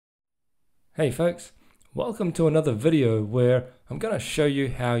Hey folks, welcome to another video where I'm going to show you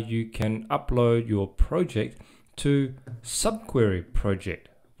how you can upload your project to SubQuery Project,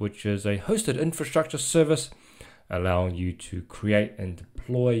 which is a hosted infrastructure service allowing you to create and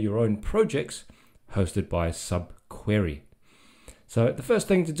deploy your own projects hosted by SubQuery. So the first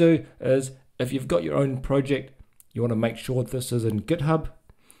thing to do is, if you've got your own project, you want to make sure this is in GitHub.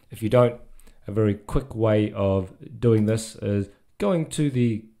 If you don't, a very quick way of doing this is going to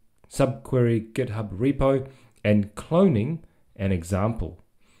the SubQuery GitHub repo and cloning an example.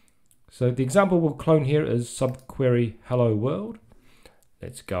 So the example we'll clone here is SubQuery Hello World.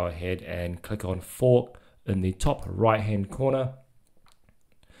 Let's go ahead and click on fork in the top right hand corner.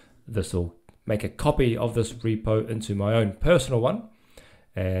 This will make a copy of this repo into my own personal one,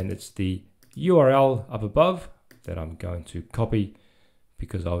 and it's the URL up above that I'm going to copy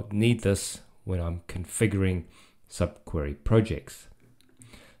because I'll need this when I'm configuring SubQuery projects.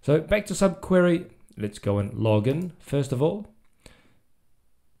 So back to SubQuery, let's go and log in first of all.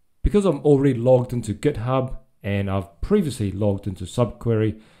 Because I'm already logged into GitHub and I've previously logged into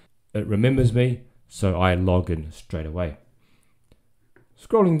SubQuery, it remembers me, so I log in straight away.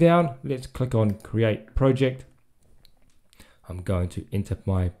 Scrolling down, let's click on Create Project. I'm going to enter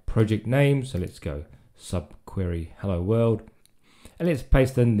my project name, so let's go SubQuery Hello World. And let's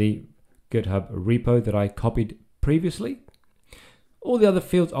paste in the GitHub repo that I copied previously. All the other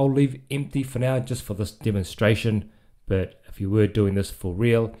fields I'll leave empty for now, just for this demonstration, but if you were doing this for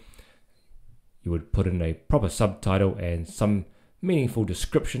real, you would put in a proper subtitle and some meaningful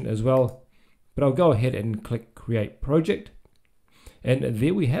description as well. But I'll go ahead and click Create Project, and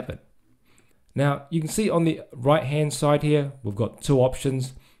there we have it. Now you can see on the right hand side here, we've got two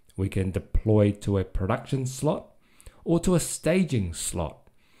options. We can deploy to a production slot or to a staging slot.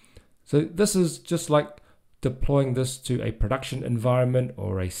 So this is just like deploying this to a production environment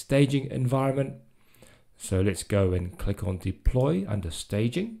or a staging environment. So let's go and click on deploy under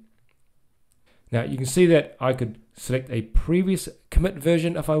staging. Now you can see that I could select a previous commit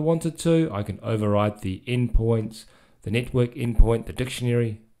version if I wanted to. I can override the endpoints, the network endpoint, the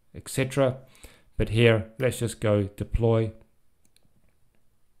dictionary, etc. But here, let's just go deploy.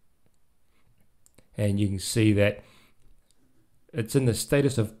 And you can see that it's in the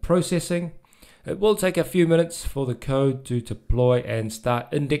status of processing. It will take a few minutes for the code to deploy and start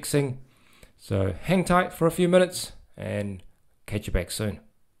indexing. So hang tight for a few minutes and catch you back soon.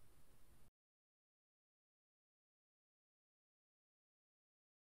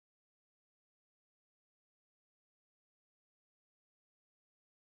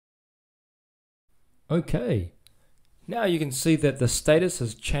 Okay, now you can see that the status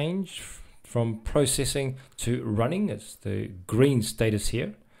has changed from processing to running. It's the green status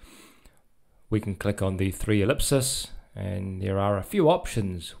here. We can click on the three ellipses and there are a few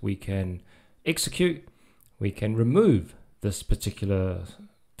options. We can execute, we can remove this particular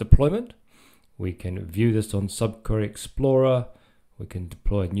deployment, we can view this on SubQuery Explorer, we can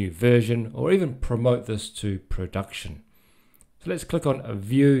deploy a new version, or even promote this to production. So let's click on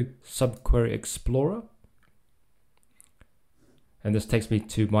View SubQuery Explorer. And this takes me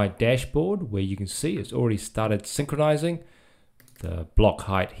to my dashboard where you can see it's already started synchronizing. The block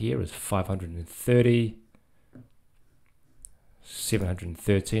height here is 530,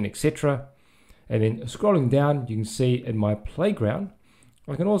 713, etc. And then scrolling down, you can see in my playground,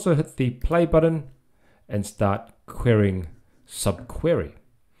 I can also hit the play button and start querying SubQuery.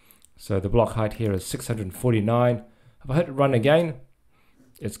 So the block height here is 649. If I hit run again,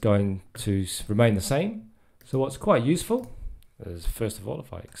 it's going to remain the same. So what's quite useful is, first of all,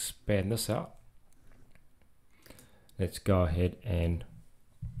 if I expand this out, let's go ahead and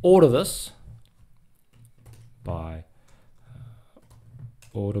order this by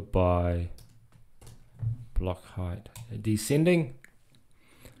order by block height descending.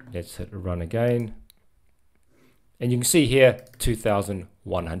 Let's hit run again. And you can see here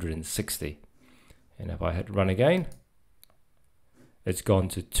 2160. And if I hit run again, it's gone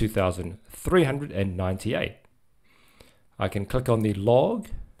to 2398. I can click on the log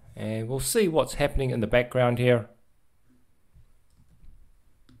and we'll see what's happening in the background here.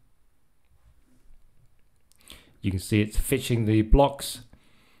 You can see it's fetching the blocks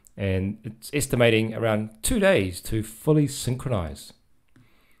and it's estimating around 2 days to fully synchronize.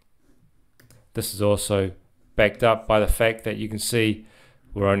 This is also backed up by the fact that you can see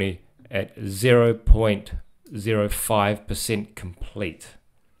we're only at 0.05% complete.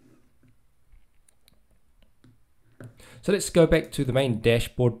 So let's go back to the main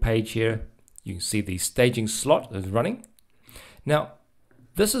dashboard page here. You can see the staging slot is running. Now,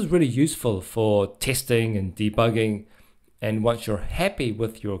 this is really useful for testing and debugging, and once you're happy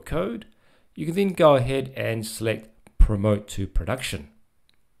with your code, you can then go ahead and select Promote to Production.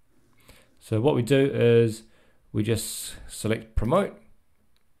 So what we do is we just select Promote,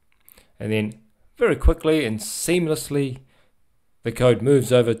 and then very quickly and seamlessly the code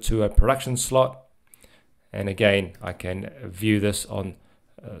moves over to a production slot. And again, I can view this on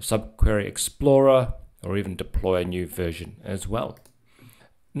SubQuery Explorer or even deploy a new version as well.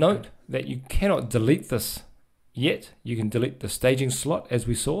 Note that you cannot delete this yet. You can delete the staging slot as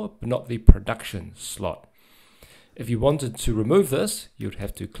we saw, but not the production slot. If you wanted to remove this, you'd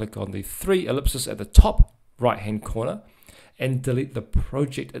have to click on the 3 ellipses at the top right hand corner and delete the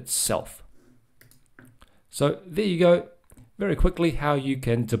project itself. So there you go, very quickly how you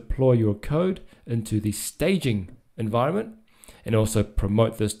can deploy your code into the staging environment and also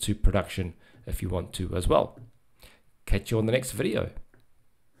promote this to production if you want to as well. Catch you on the next video.